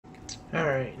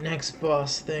Alright, next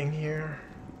boss thing here.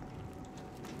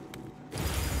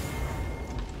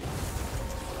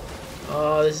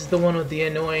 Oh, this is the one with the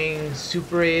annoying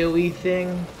super AoE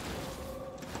thing.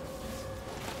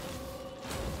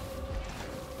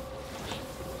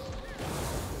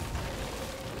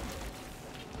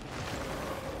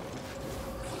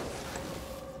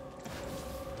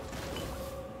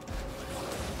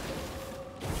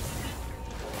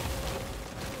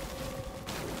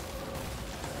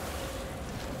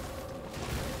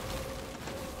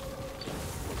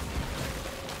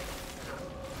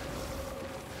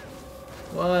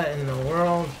 What in the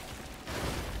world?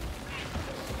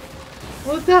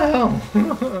 What the hell?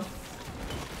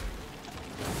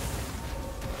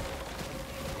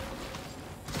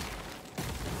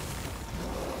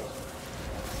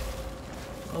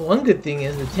 Oh, one good thing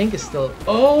is the tank is still...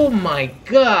 Oh my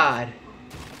god!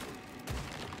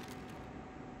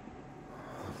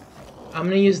 I'm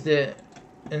gonna use the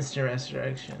instant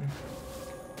resurrection.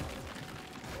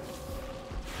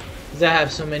 Because I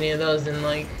have so many of those and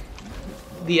like...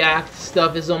 The act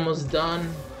stuff is almost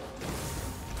done.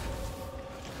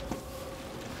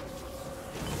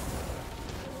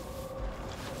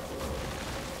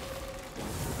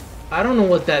 I don't know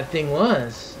what that thing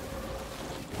was.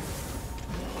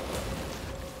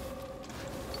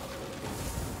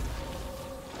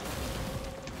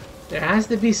 There has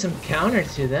to be some counter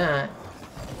to that.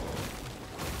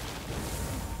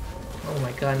 Oh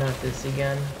my god, not this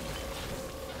again.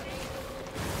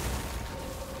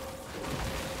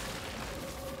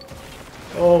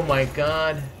 Oh my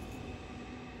god.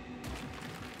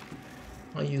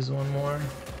 I'll use one more.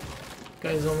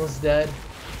 Guy's almost dead.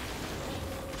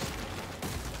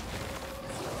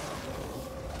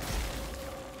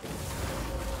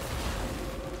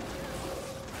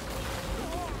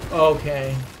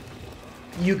 Okay.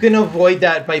 You can avoid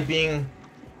that by being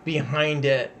behind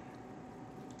it.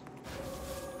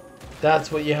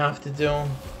 That's what you have to do.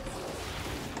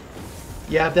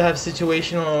 You have to have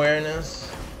situational awareness.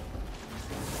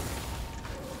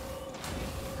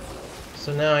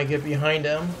 So now I get behind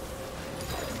him.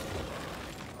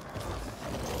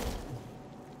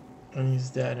 And he's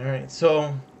dead. Alright,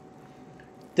 so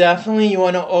definitely you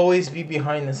want to always be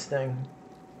behind this thing.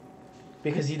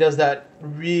 Because he does that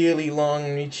really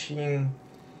long reaching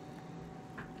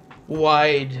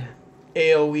wide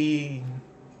AoE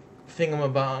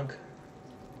thingamabog.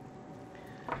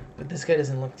 But this guy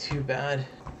doesn't look too bad.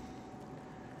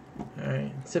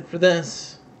 Alright, that's it for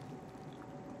this.